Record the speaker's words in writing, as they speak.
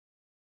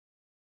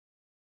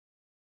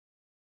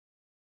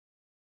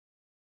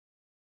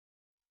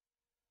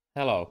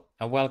Hello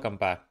and welcome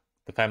back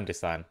to FEM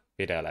Design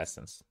video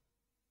lessons.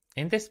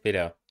 In this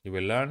video, you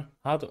will learn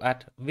how to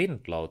add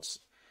wind loads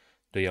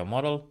to your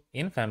model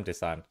in FEM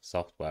Design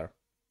software.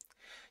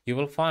 You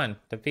will find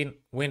the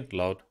wind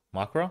load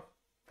macro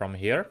from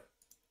here.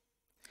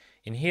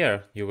 In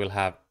here, you will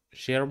have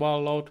shear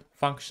wall load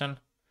function,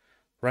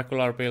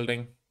 regular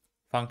building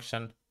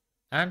function,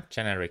 and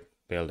generic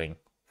building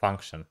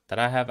function that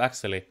I have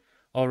actually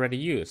already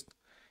used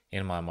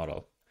in my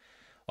model.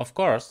 Of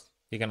course,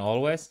 you can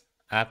always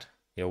add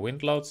your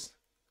wind loads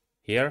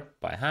here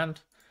by hand,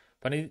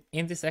 but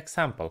in this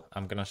example,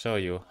 I'm going to show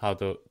you how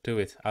to do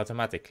it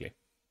automatically.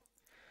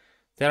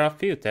 There are a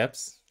few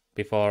steps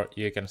before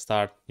you can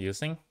start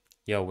using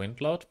your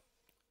wind load.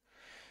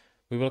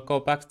 We will go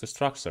back to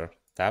Structure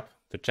tab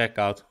to check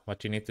out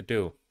what you need to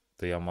do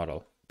to your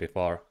model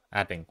before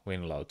adding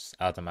wind loads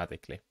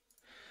automatically.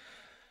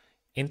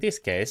 In this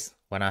case,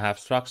 when I have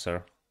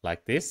structure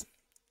like this,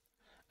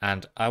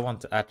 and I want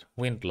to add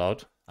wind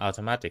load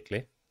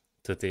automatically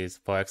to these,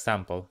 for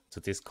example,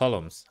 to these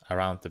columns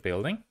around the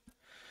building,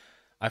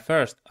 I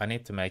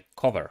need to make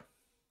cover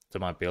to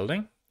my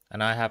building,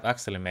 and I have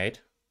actually made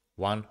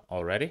one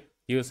already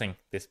using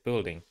this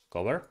building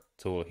cover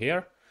tool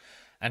here.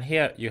 And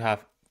here you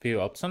have few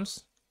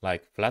options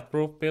like flat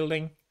roof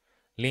building,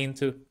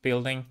 lean-to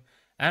building,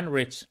 and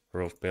ridge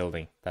roof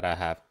building that I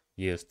have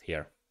used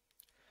here.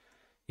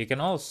 You can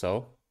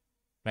also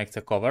make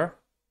the cover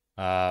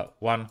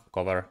one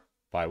cover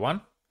by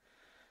one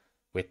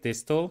with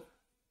this tool.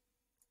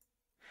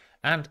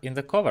 And in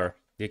the cover,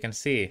 you can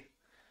see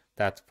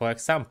that, for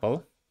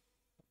example,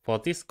 for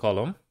this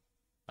column,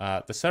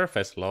 the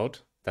surface load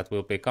that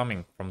will be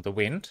coming from the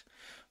wind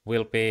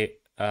will be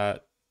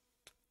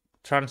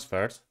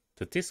transferred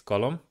to this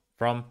column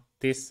from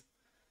this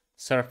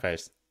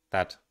surface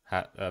that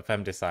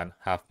FEM Design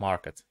have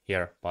marked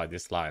here by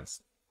these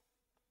lines.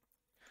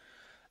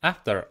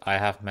 After I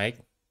have made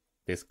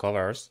these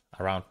covers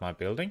around my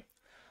building,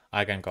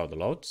 I can go to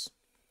loads.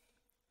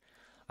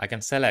 I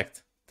can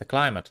select the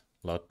climate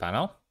load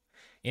panel.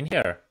 In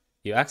here,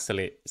 you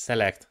actually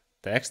select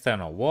the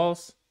external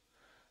walls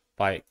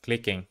by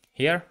clicking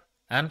here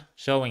and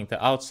showing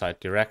the outside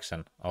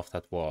direction of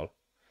that wall.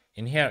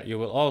 In here, you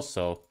will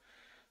also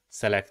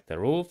select the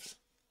roofs.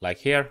 Like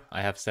here,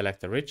 I have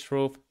selected the ridge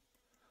roof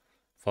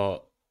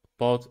for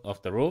both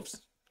of the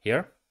roofs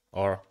here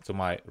or to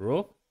my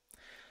roof.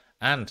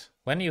 And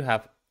when you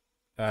have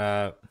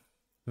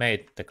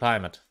made the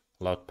climate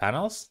load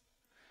panels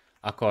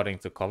according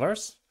to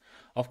covers,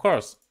 of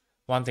course,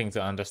 one thing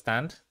to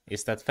understand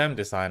is that FEM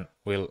Design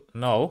will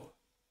know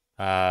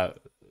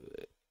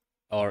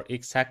or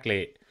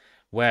exactly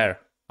where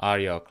are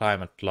your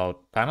climate load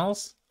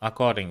panels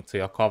according to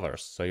your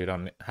covers, so you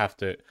don't have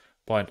to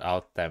point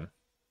out them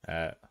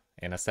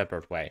in a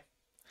separate way.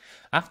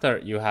 After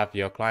you have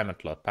your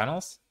climate load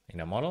panels in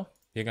a model,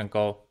 you can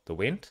go to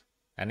wind,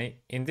 and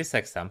in this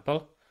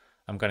example,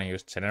 I'm going to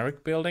use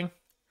generic building,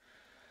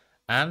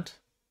 and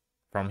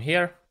from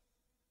here,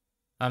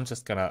 I'm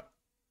just going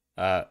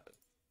to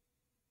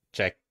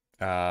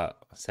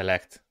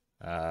select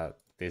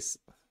this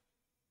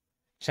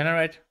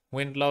generate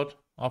wind load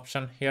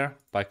option here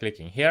by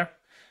clicking here.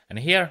 And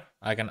here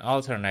I can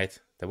alternate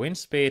the wind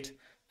speed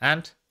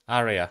and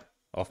area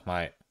of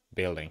my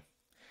building.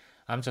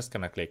 I'm just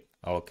gonna click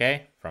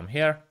OK from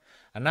here.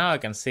 And now I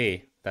can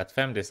see that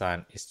FEM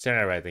Design is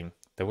generating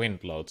the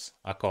wind loads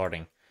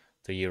according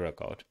to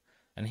Eurocode.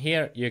 And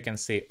here you can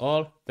see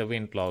all the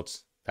wind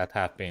loads that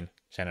have been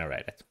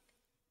generated.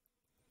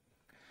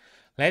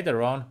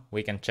 Later on,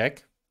 we can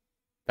check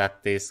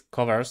that these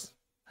covers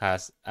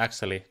has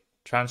actually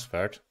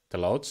transferred the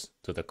loads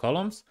to the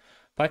columns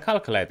by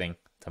calculating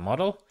the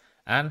model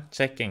and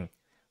checking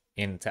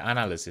in the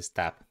Analysis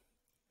tab.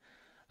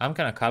 I'm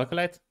going to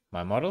calculate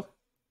my model,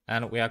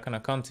 and we are going to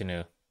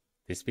continue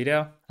this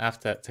video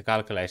after the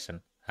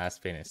calculation has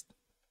finished.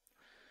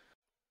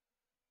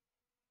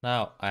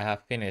 Now I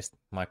have finished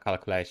my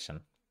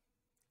calculation.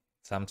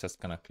 So I'm just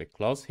going to click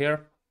close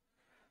here,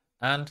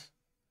 and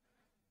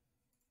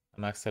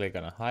I'm actually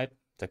going to hide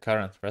the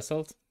current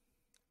result.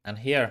 And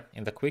here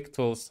in the quick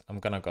tools, I'm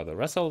going to go to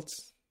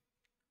results,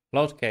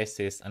 load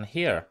cases, and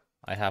here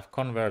I have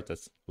converted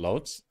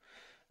loads.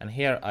 And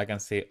here I can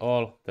see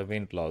all the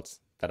wind loads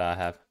that I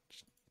have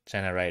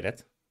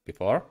generated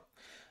before.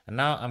 And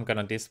now I'm going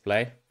to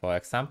display, for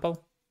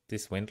example,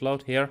 this wind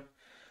load here.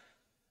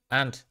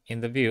 And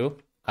in the view,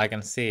 I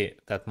can see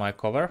that my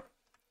cover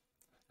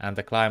and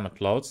the climate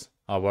loads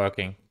are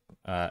working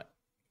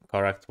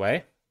correct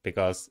way,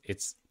 because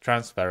it's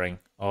transferring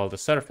all the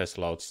surface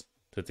loads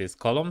to these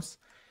columns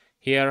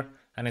here,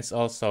 and it's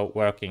also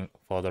working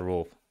for the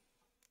roof.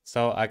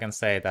 So I can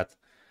say that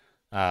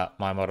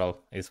my model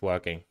is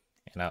working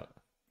in a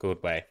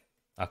good way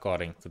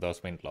according to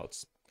those wind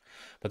loads.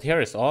 But here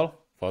is all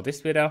for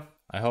this video.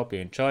 I hope you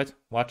enjoyed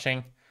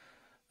watching,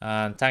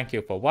 and thank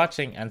you for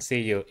watching, and see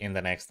you in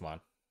the next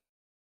one.